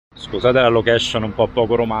Scusate la location un po'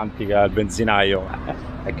 poco romantica, il benzinaio.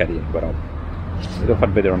 È carino però. Vi devo far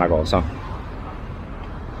vedere una cosa.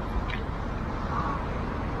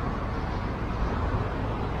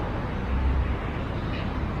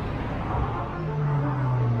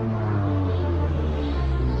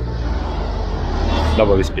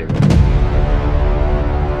 Dopo vi spiego.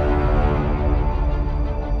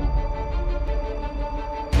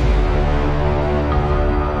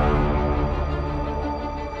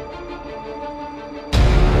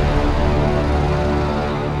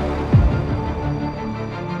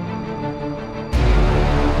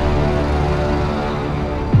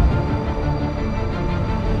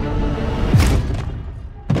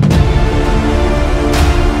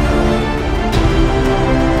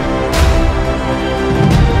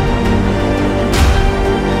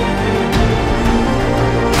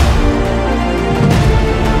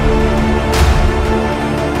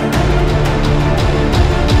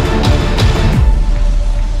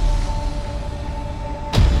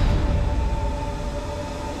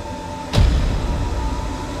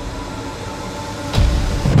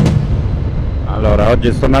 Allora,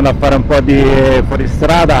 oggi sto andando a fare un po' di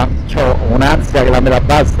fuoristrada, ho un'ansia che la metà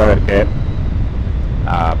basta perché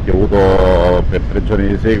ha piovuto per 3 giorni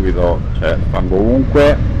di seguito, c'è fango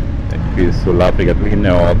ovunque, e qui sull'Africa Twin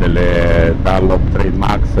ho delle Dunlop Trail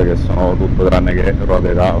Max che sono tutto tranne che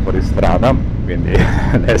ruote da fuoristrada, quindi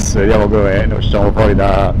adesso vediamo come ne usciamo fuori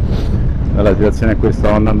dalla situazione in cui sto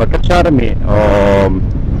andando a cacciarmi. Non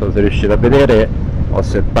so se riuscite a vedere, ho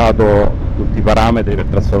settato tutti i parametri per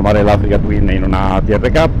trasformare l'Africa Twin in una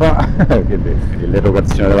TRK, quindi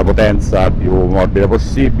l'erogazione della potenza più morbida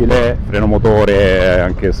possibile, freno motore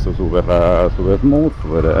anch'esso super smooth,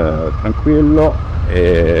 super tranquillo,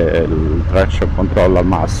 e il traction control al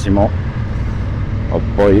massimo. Ho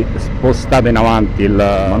poi spostato in avanti il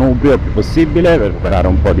manubrio il più possibile per recuperare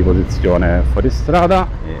un po' di posizione fuori strada,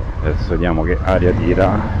 e adesso vediamo che aria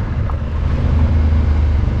tira.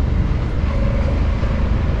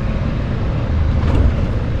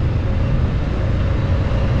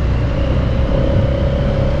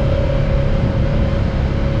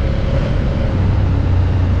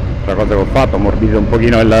 Cosa che ho fatto, ho morbidito un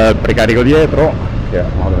pochino il precarico dietro che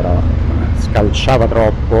allora scalciava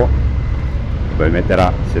troppo, probabilmente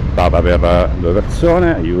era settata per 2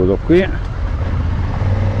 persone, aiuto qui. Il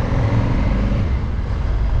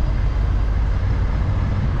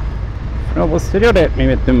freno posteriore mi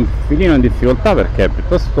mette un filino in difficoltà perché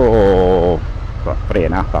piuttosto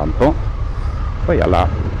frena tanto, poi ha la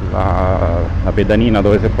pedalina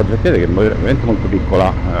dove si appoggia il piede che è veramente molto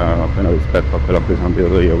piccola, appena rispetto a quello a cui sono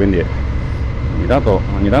abituato io, quindi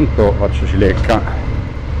ogni tanto faccio cilecca.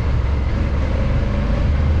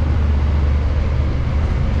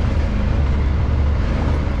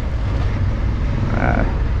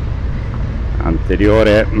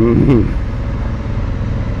 Anteriore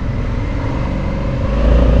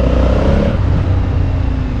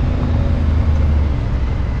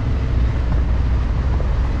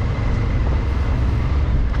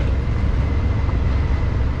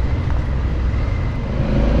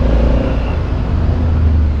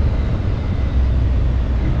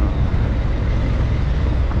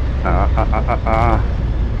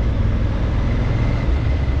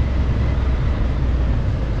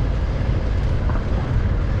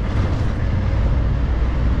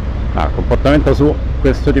comportamento su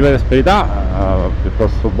questo tipo di asperità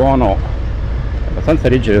piuttosto buono, abbastanza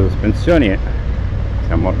rigide le sospensioni, si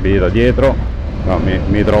è ammorbidito dietro, no,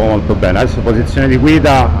 mi trovo molto bene. Adesso posizione di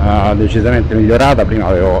guida decisamente migliorata, prima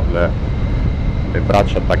avevo le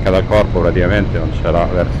braccia attaccate al corpo, praticamente non c'era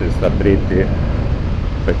verso di star dritti.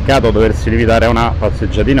 Peccato doversi limitare a una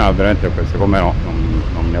passeggiatina, ovviamente perché siccome non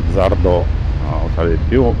mi azzardo a usare di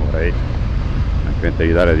più, vorrei ovviamente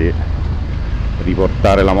evitare di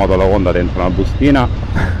riportare la moto alla Honda dentro una bustina.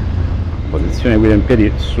 Posizione guida in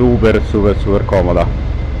piedi super comoda,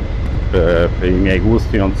 per i miei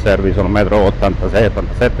gusti non serve, sono 1,86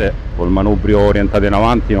 m, col manubrio orientato in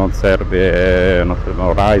avanti non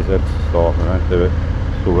servono risers, sto veramente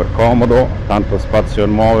super comodo, tanto spazio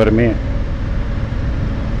per muovermi.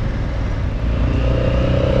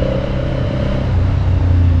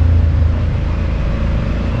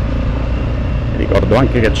 Ricordo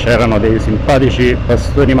anche che c'erano dei simpatici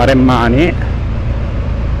pastori maremmani,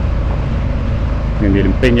 quindi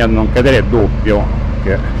l'impegno a non cadere è doppio,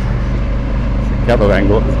 perché seccato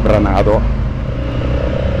vengo sbranato.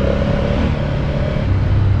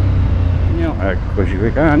 Eccoci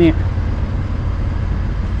quei cani.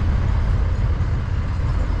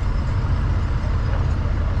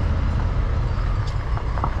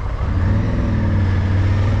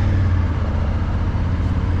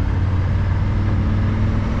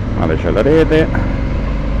 male c'è la rete,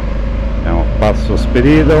 andiamo passo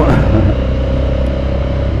spedito.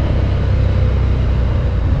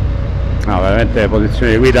 No, veramente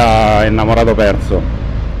posizione di guida innamorato perso.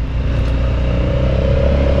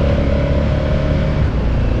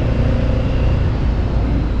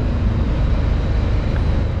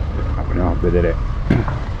 Andiamo a vedere,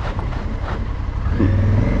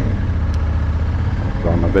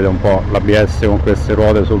 andiamo a vedere un po' l'ABS con queste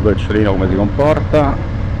ruote sul bracciolino come si comporta.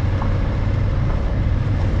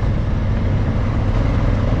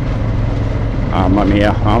 Mamma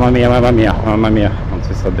mia, mamma mia, mamma mia, mamma mia, non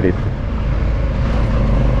si sta dritto.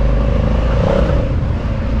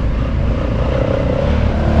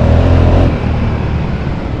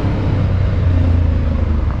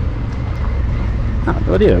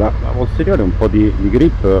 Devo dire, la posteriore un po' di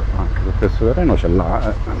grip anche su questo terreno ce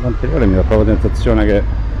l'ha, l'anteriore mi dà proprio la sensazione che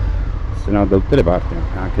se ne va da tutte le parti, ma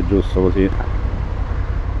è anche giusto così,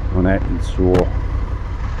 non è il suo.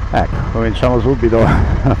 Ecco, cominciamo subito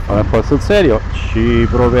a fare un po' sul serio, ci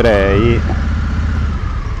proverei,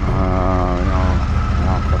 andiamo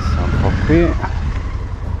a passare un po' qui.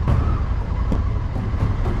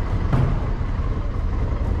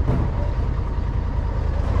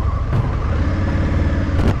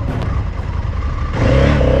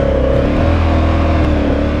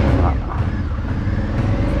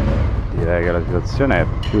 Direi che la situazione è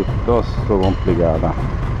piuttosto complicata.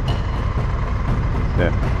 Sì.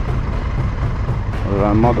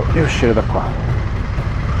 Allora, il modo di uscire da qua.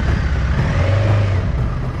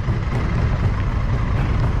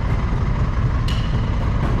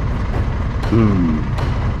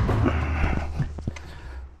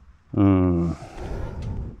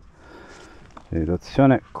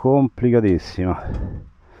 Situazione complicatissima.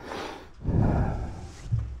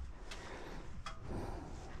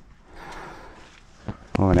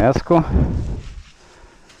 Come ne esco?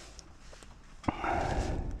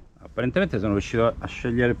 Apparentemente sono riuscito a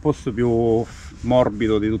scegliere il posto più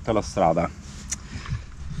morbido di tutta la strada.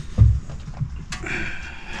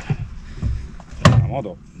 La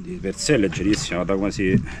moto di per sé è leggerissima, guarda come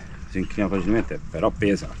si inclina facilmente, però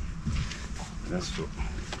pesa. Adesso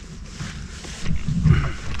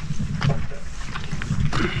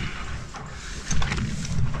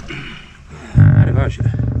è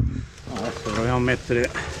facile. Adesso proviamo a mettere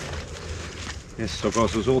questo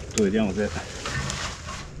coso sotto, vediamo se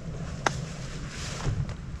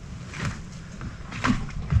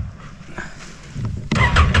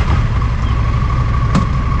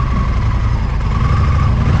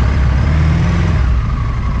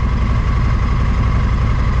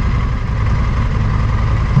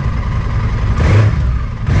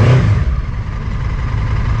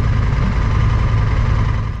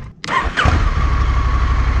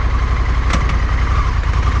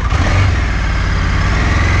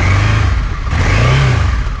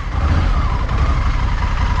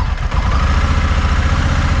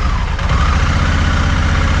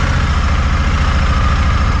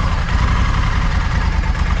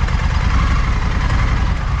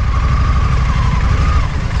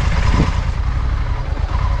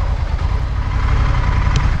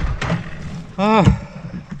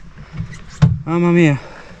mamma mia,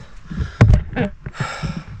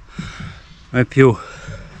 non è più,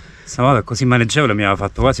 questa moto è così maneggevole, mi aveva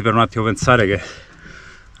fatto quasi per un attimo pensare che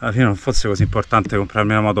alla fine non fosse così importante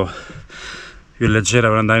comprarmi una moto più leggera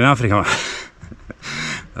per andare in Africa, ma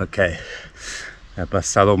ok, è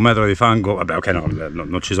passato 1 metro di fango, vabbè ok, no,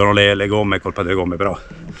 non ci sono le gomme, è colpa delle gomme, però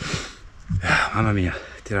mamma mia,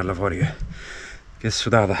 tirarla fuori che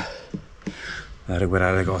sudata da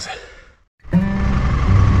recuperare le cose.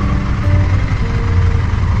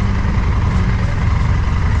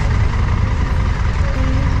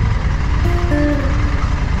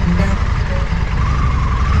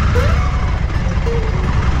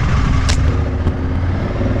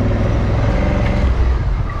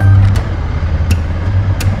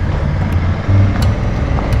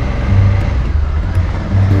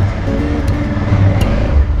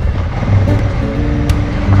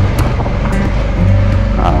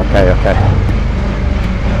 Ok,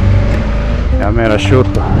 e almeno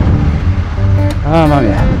asciutto. Mamma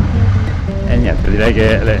mia. E niente, direi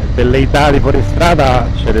che le velleità di fuoristrada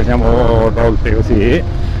ce le siamo tolte così.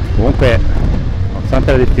 Comunque,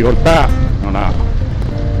 nonostante le difficoltà, una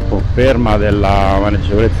conferma della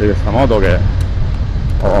maneggevolezza di questa moto che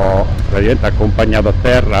ho praticamente accompagnato a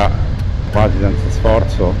terra quasi senza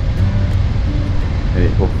sforzo. E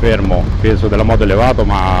confermo, il peso della moto è elevato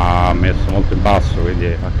ma ha messo molto in basso, quindi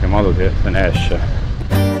in qualche modo se ne esce.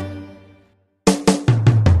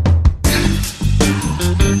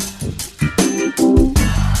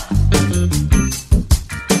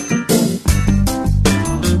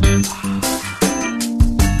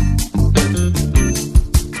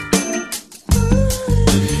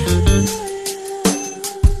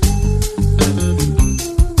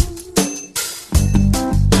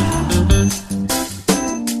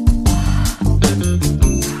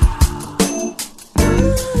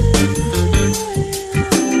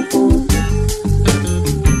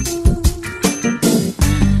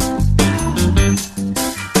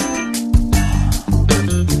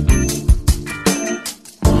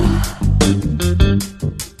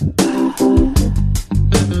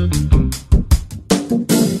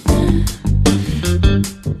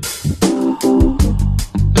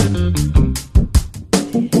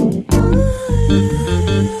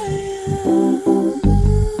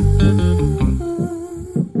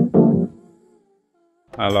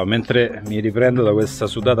 Allora, mentre mi riprendo da questa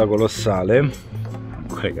sudata colossale,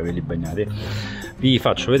 ancora i capelli bagnati, vi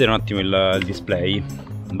faccio vedere un attimo il display,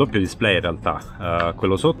 un doppio display in realtà,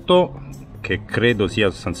 quello sotto che credo sia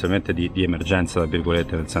sostanzialmente di emergenza, tra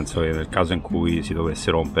virgolette, nel senso che nel caso in cui si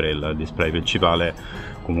dovesse rompere il display principale,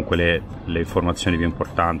 comunque le informazioni più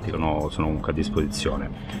importanti sono comunque a disposizione.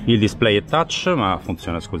 Il display è touch ma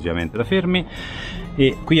funziona esclusivamente da fermi,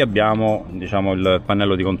 e qui abbiamo, diciamo, il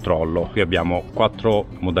pannello di controllo. Qui abbiamo 4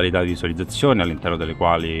 modalità di visualizzazione, all'interno delle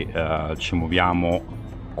quali ci muoviamo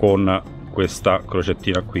con questa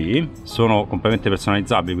crocettina qui. Sono completamente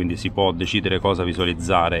personalizzabili, quindi si può decidere cosa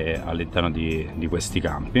visualizzare all'interno di questi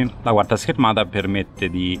campi. La quarta schermata permette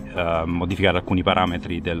di modificare alcuni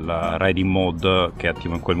parametri del riding mode che è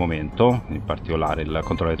attivo in quel momento, in particolare il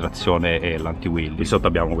controllo di trazione e l'anti-wheel. Qui sotto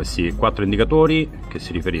abbiamo questi 4 indicatori che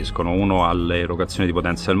si riferiscono uno all'erogazione di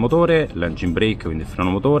potenza del motore, l'engine brake, quindi il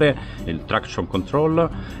freno motore, il traction control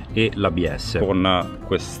e l'ABS. Con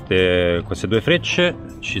queste 2 frecce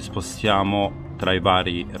ci spostiamo tra i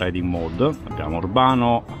vari riding mode. Abbiamo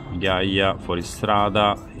urbano, ghiaia,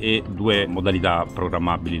 fuoristrada e 2 modalità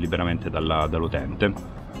programmabili liberamente dall'utente.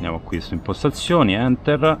 Andiamo qui su impostazioni,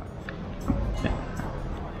 enter,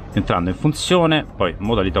 entrando in funzione, poi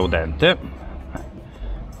modalità utente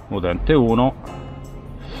 1,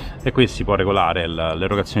 e qui si può regolare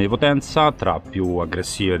l'erogazione di potenza tra più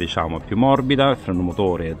aggressiva, diciamo, e più morbida, il freno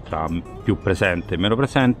motore tra più presente e meno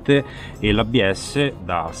presente, e l'ABS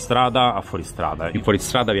da strada a fuoristrada. In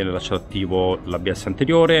fuoristrada viene lasciato attivo l'ABS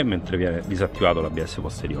anteriore, mentre viene disattivato l'ABS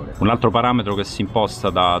posteriore. Un altro parametro che si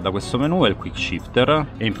imposta da questo menu è il quick shifter,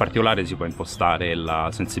 e in particolare si può impostare la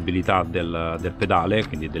sensibilità del pedale,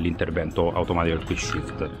 quindi dell'intervento automatico del quick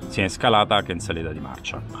shift, sia in scalata che in salita di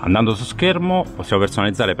marcia. Andando su schermo possiamo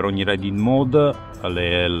personalizzare per ogni riding mode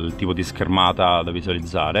il tipo di schermata da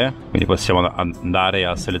visualizzare, quindi possiamo andare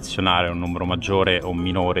a selezionare un numero maggiore o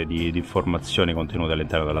minore di informazioni contenute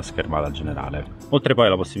all'interno della schermata generale. Oltre poi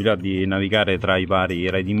alla possibilità di navigare tra i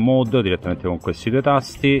vari riding mode direttamente con questi 2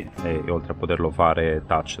 tasti, e oltre a poterlo fare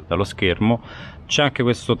touch dallo schermo, c'è anche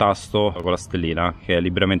questo tasto con la stellina che è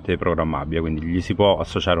liberamente programmabile, quindi gli si può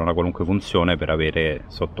associare una qualunque funzione per avere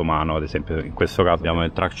sotto mano. Ad esempio in questo caso abbiamo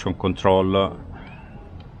il traction control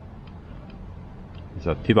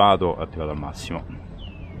disattivato, attivato al massimo.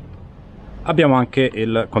 Abbiamo anche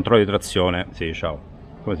il controllo di trazione, sì, ciao,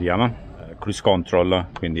 come si chiama? Cruise control,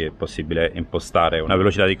 quindi è possibile impostare una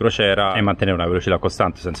velocità di crociera e mantenere una velocità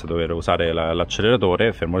costante senza dover usare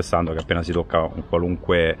l'acceleratore, fermo restando che appena si tocca un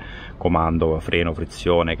qualunque comando, freno,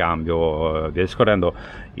 frizione, cambio, via discorrendo,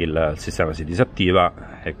 il sistema si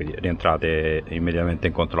disattiva e quindi rientrate immediatamente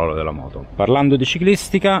in controllo della moto. Parlando di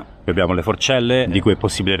ciclistica, qui abbiamo le forcelle di cui è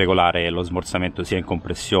possibile regolare lo smorzamento sia in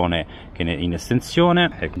compressione che in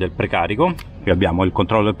estensione, e del precarico. Qui abbiamo il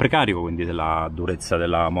controllo del precarico, quindi della durezza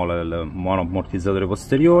della mola del monoammortizzatore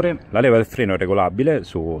posteriore. La leva del freno è regolabile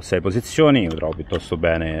su 6 posizioni, io trovo piuttosto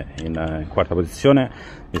bene in quarta posizione. La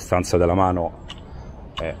distanza della mano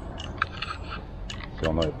è,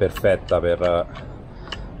 secondo me, perfetta per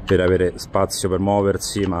avere spazio per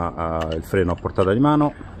muoversi, ma il freno a portata di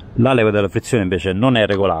mano. La leva della frizione invece non è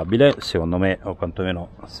regolabile, secondo me, o quantomeno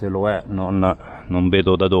se lo è non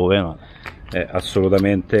vedo da dove, ma è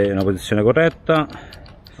assolutamente in una posizione corretta.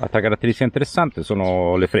 Altra caratteristica interessante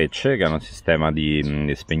sono le frecce, che hanno un sistema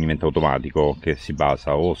di spegnimento automatico che si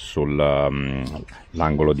basa o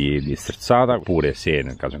sull'angolo di sterzata, oppure, se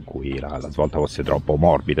nel caso in cui la svolta fosse troppo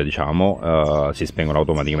morbida, diciamo, si spengono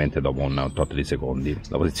automaticamente dopo un tot di secondi.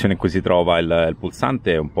 La posizione in cui si trova il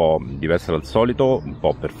pulsante è un po' diversa dal solito, un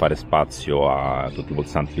po' per fare spazio a tutti i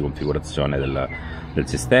pulsanti di configurazione del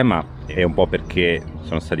sistema, e un po' perché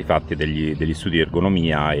sono stati fatti degli studi di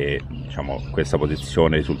ergonomia e, diciamo, questa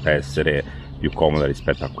posizione risulta essere più comoda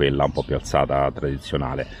rispetto a quella un po' più alzata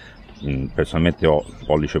tradizionale. Personalmente ho il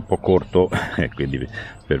pollice un po' corto e quindi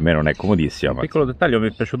per me non è comodissima. Un piccolo dettaglio mi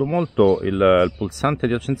è piaciuto molto: il pulsante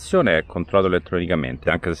di accensione è controllato elettronicamente,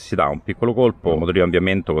 anche se si dà un piccolo colpo il motore di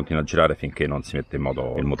avviamento continua a girare finché non si mette in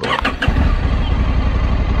moto il motore.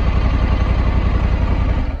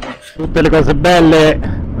 Tutte le cose belle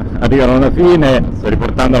arrivano alla fine. Sto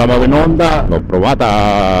riportando la moto in onda, l'ho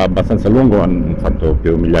provata abbastanza a lungo, ho fatto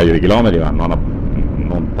più di 1 migliaio di chilometri, ma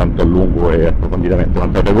non tanto a lungo e approfonditamente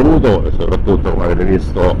quanto avrei voluto, e soprattutto, come avete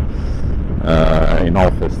visto in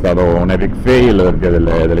off, è stato un epic fail per via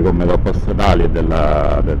delle gomme troppo stradali e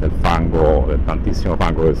del fango, del tantissimo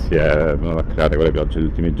fango che si è venuto a creare con le piogge degli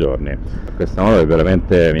ultimi giorni. Questa moto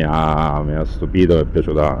veramente mi ha stupito, mi è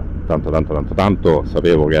piaciuta tanto.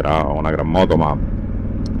 Sapevo che era una gran moto, ma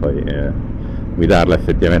poi guidarla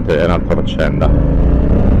effettivamente è un'altra faccenda.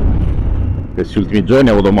 questi ultimi giorni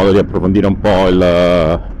ho avuto modo di approfondire un po'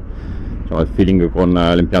 il feeling con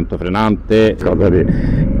l'impianto frenante, cosa di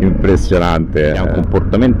impressionante, è un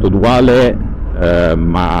comportamento duale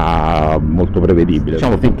ma molto prevedibile.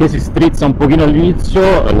 Diciamo, finché si strizza un pochino all'inizio,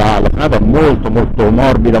 la frenata è molto molto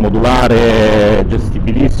morbida, modulare,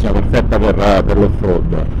 gestibilissima, perfetta per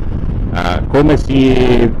l'off-road. Come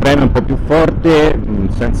si preme un po' più forte,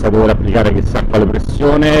 senza dover applicare chissà quale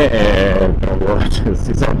pressione, proprio, cioè,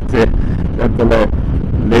 si sente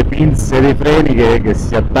le pinze dei freni che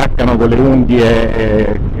si attaccano con le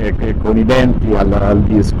unghie e con i denti al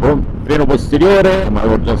disco. Il freno posteriore, come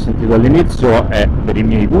avevo già sentito all'inizio, è per i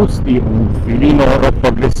miei gusti un filino troppo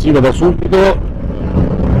aggressivo da subito.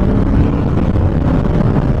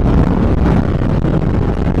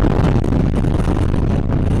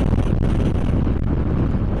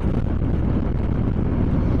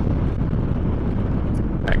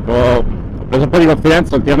 Ho preso un po' di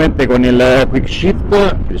confidenza ultimamente con il quick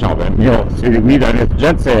shift, che diciamo per il mio stile di guida e le mie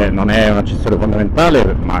esigenze non è un accessorio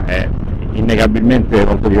fondamentale, ma è innegabilmente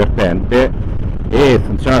molto divertente e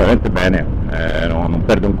funziona veramente bene, non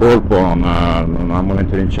perde un colpo, non ha un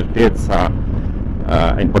momento di incertezza.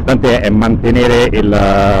 L'importante è mantenere il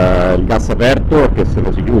gas aperto, perché se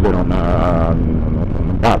lo si chiude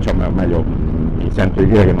non caccia, o meglio mi sento di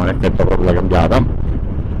dire che non effettua proprio la cambiata.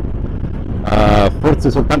 Forse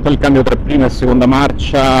soltanto il cambio tra prima e seconda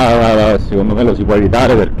marcia secondo me lo si può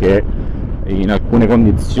evitare, perché in alcune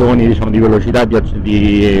condizioni, diciamo, di velocità,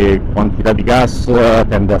 di quantità di gas,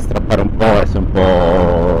 tende a strappare un po', essere un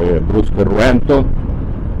po' brusco e ruento,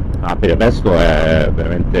 ma per il resto è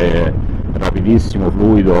veramente rapidissimo,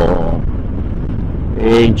 fluido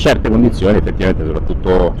e in certe condizioni effettivamente,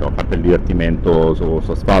 soprattutto, cioè, a parte il divertimento su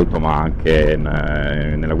asfalto, ma anche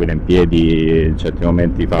nella guida in piedi, in certi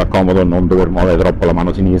momenti fa comodo non dover muovere troppo la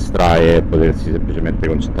mano sinistra e potersi semplicemente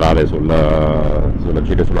concentrare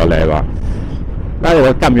sull'agire sulla leva. La leva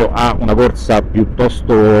del cambio ha una corsa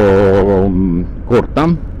piuttosto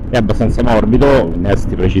corta, è abbastanza morbido,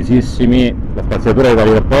 innesti precisissimi, la spaziatura dei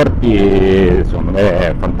vari rapporti secondo me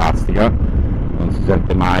è fantastica. Non si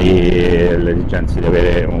sente mai l'esigenza di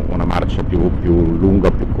avere una marcia più lunga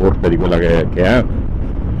o più corta di quella che è.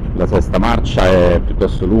 La sesta marcia è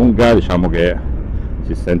piuttosto lunga, diciamo che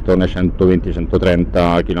si sentono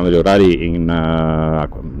 120-130 km/h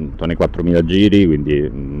intorno ai 4.000 giri, quindi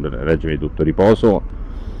regime di tutto riposo.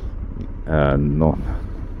 Non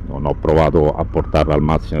ho provato a portarla al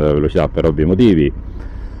massimo della velocità per ovvi motivi,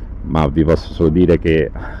 ma vi posso solo dire che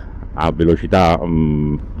a velocità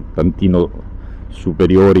tantino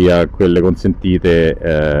superiori a quelle consentite,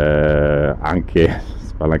 anche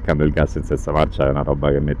spalancando il gas in sesta marcia, è una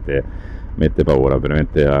roba che mette paura.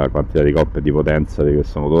 Veramente la quantità di coppe e di potenza di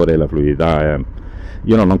questo motore, la fluidità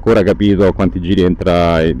io non ho ancora capito quanti giri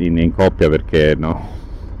entra in coppia, perché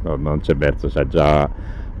non c'è verso, cioè già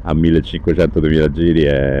a 1500-2000 giri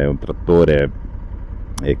è un trattore,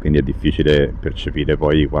 e quindi è difficile percepire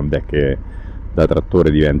poi quando è che da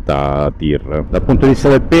trattore diventa tir. Dal punto di vista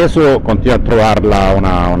del peso continuo a trovarla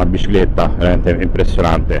una bicicletta veramente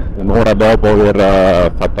impressionante. Un'ora dopo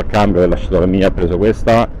aver fatto a cambio e lasciato la mia, preso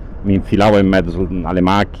questa, mi infilavo in mezzo alle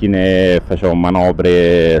macchine, facevo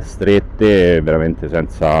manovre strette veramente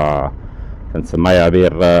senza mai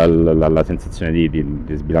aver la sensazione di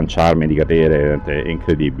sbilanciarmi, di cadere, è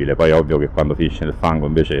incredibile. Poi è ovvio che quando finisci nel fango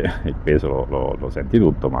invece il peso lo senti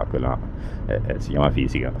tutto, ma quella si chiama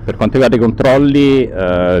fisica. Per quanto riguarda i controlli,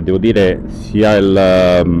 devo dire sia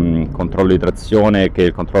il controllo di trazione che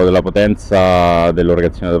il controllo della potenza,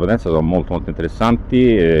 dell'erogazione della potenza sono molto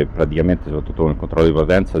interessanti, e praticamente soprattutto con il controllo di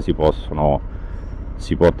potenza si può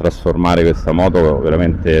trasformare questa moto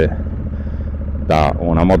veramente da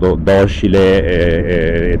una moto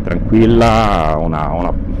docile e tranquilla a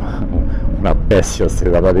una bestia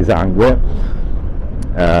stridata di sangue,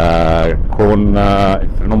 con il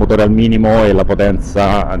freno motore al minimo e la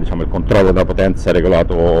potenza, diciamo il controllo della potenza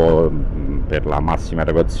regolato per la massima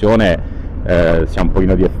erogazione, si ha un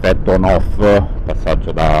pochino di effetto on-off,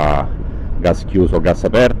 passaggio da gas chiuso a gas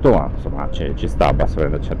aperto, ma insomma ci sta, basta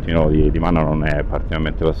prendere un centino di mano, non è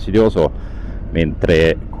particolarmente fastidioso,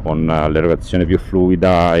 mentre con l'erogazione più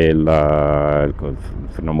fluida e il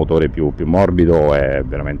freno motore più morbido è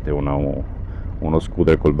veramente uno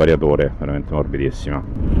scooter col variatore, veramente morbidissima.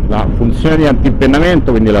 La funzione di anti-impennamento,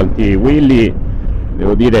 quindi l'anti-wheelie,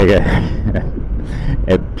 devo dire che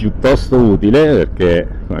è piuttosto utile, perché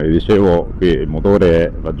come vi dicevo qui il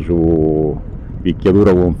motore va giù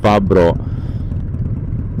picchiaduro con un fabbro,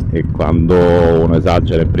 e quando uno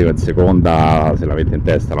esagera in prima e in seconda se la mette in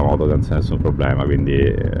testa la moto senza nessun problema,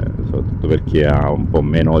 quindi soprattutto per chi ha un po'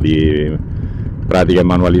 meno di pratica e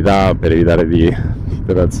manualità per evitare di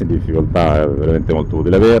trovarsi in difficoltà, è veramente molto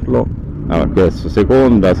utile averlo. Allora, adesso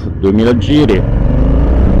seconda, 2000 giri.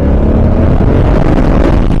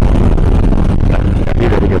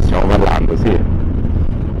 Capite di che stiamo parlando, sì.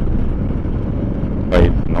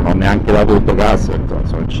 Poi non ho neanche dato il gas,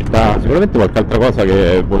 sono in città. Sicuramente qualche altra cosa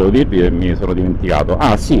che volevo dirvi e mi sono dimenticato.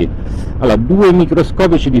 Ah sì, allora, due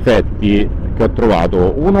microscopici difetti che ho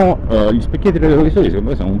trovato. Uno, gli specchietti retrovisori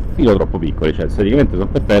secondo me sono un filo troppo piccoli, cioè esteticamente sono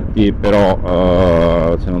perfetti,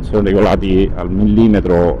 però se non sono regolati al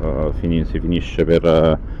millimetro si finisce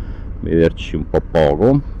per vederci un po'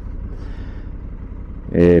 poco.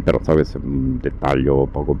 Però so, questo è un dettaglio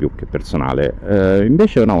poco più che personale.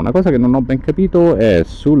 Invece no, una cosa che non ho ben capito è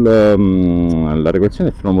sulla regolazione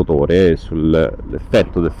del freno motore,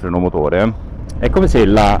 sull'effetto del freno motore. È come se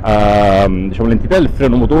diciamo, l'entità del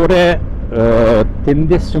freno motore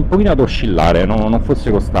tendesse un pochino ad oscillare, non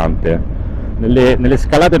fosse costante. Nelle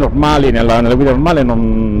scalate normali, nella guida normale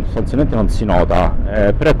sostanzialmente non si nota,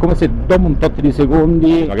 però è come se dopo un tot di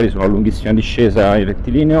secondi, magari su una lunghissima discesa in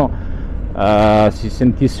rettilineo, si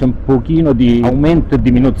sentisse un pochino di aumento e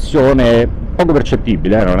diminuzione poco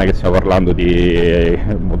percettibile, non è che stiamo parlando di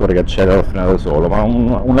motore che accelera o frena da solo, ma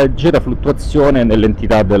una leggera fluttuazione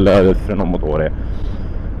nell'entità del freno motore,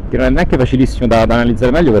 che non è neanche facilissimo da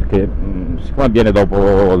analizzare meglio, perché siccome avviene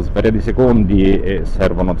dopo svariati secondi e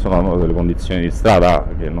servono insomma delle condizioni di strada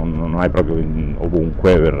che non hai proprio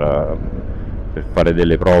ovunque per fare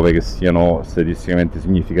delle prove che siano statisticamente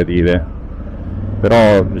significative.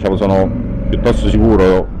 Però diciamo sono piuttosto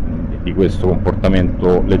sicuro di questo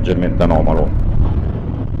comportamento leggermente anomalo.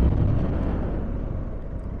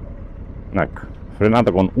 Ecco,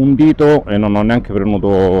 frenata con un dito e non ho neanche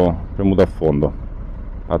premuto a fondo,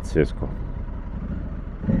 pazzesco.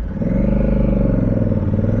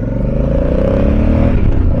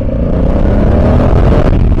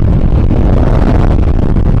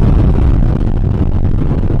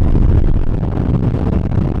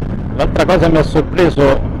 L'altra cosa che mi ha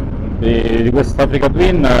sorpreso di questa Africa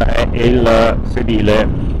Twin è il sedile.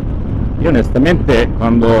 Io onestamente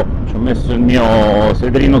quando ci ho messo il mio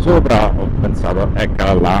sederino sopra ho pensato,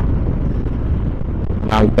 eccola là,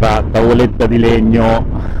 un'altra tavoletta di legno,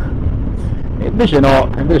 e invece no,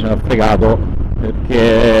 invece mi ha fregato,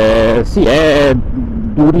 perché sì, è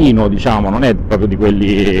durino, diciamo, non è proprio di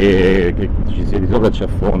quelli che ci siedi sopra e ci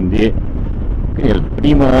affondi. Quindi il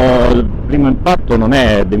primo impatto non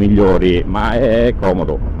è dei migliori, ma è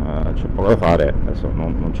comodo, c'è poco da fare. Adesso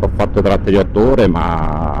non ci ho fatto tratte di 8 ore,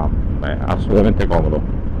 ma è assolutamente comodo.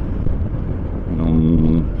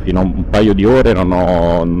 Fino a un paio di ore non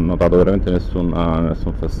ho notato veramente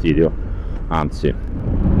nessun fastidio, anzi.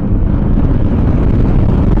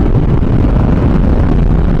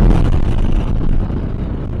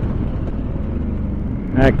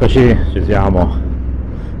 Eccoci, ci siamo.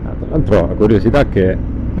 Tra l'altro la curiosità è che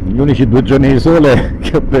gli unici 2 giorni di sole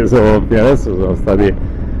che ho preso fino adesso sono stati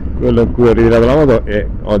quello in cui ho ritirato la moto e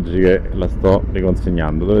oggi che la sto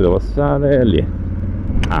riconsegnando. Dove devo passare? Lì.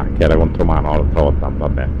 Ah, che era contromano l'altra volta,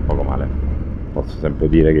 vabbè, poco male. Posso sempre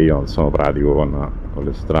dire che io non sono pratico con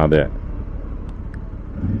le strade.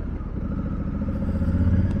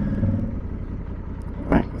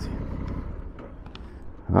 Così.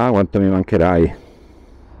 Ah, quanto mi mancherai.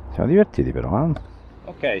 Siamo divertiti però, eh?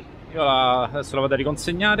 Ok, io adesso la vado a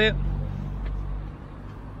riconsegnare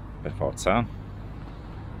per forza,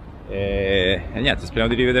 e niente, speriamo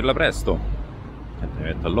di rivederla presto. Mi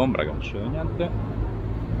metto all'ombra che non ci vedo niente.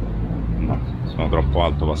 No, sono troppo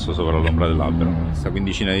alto, passo sopra l'ombra dell'albero. Questa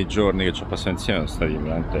quindicina di giorni che ci ho passato insieme sono stati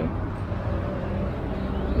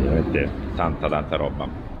veramente tanta roba.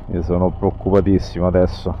 Io sono preoccupatissimo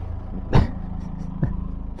adesso.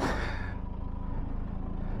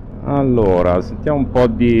 Allora, sentiamo un po'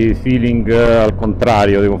 di feeling al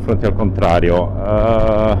contrario, dei confronti al contrario.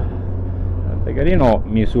 È carino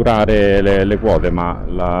misurare le quote, ma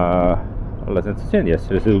ho la sensazione di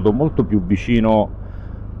essere seduto molto più vicino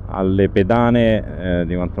alle pedane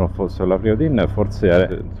di quanto non fosse l'Africa Twin. Forse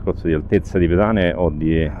è il discorso di altezza di pedane o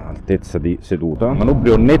di altezza di seduta.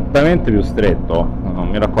 Manubrio nettamente più stretto, non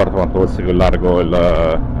mi ero accorto quanto fosse più largo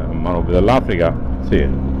il manubrio dell'Africa. Sì,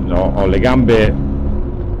 ho le gambe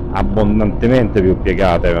abbondantemente più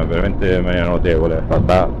piegate, veramente in maniera notevole.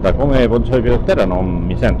 Da come poggiavo i piedi a terra non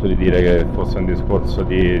mi sento di dire che fosse un discorso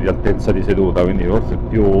di altezza di seduta, quindi forse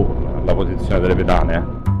più la posizione delle pedane.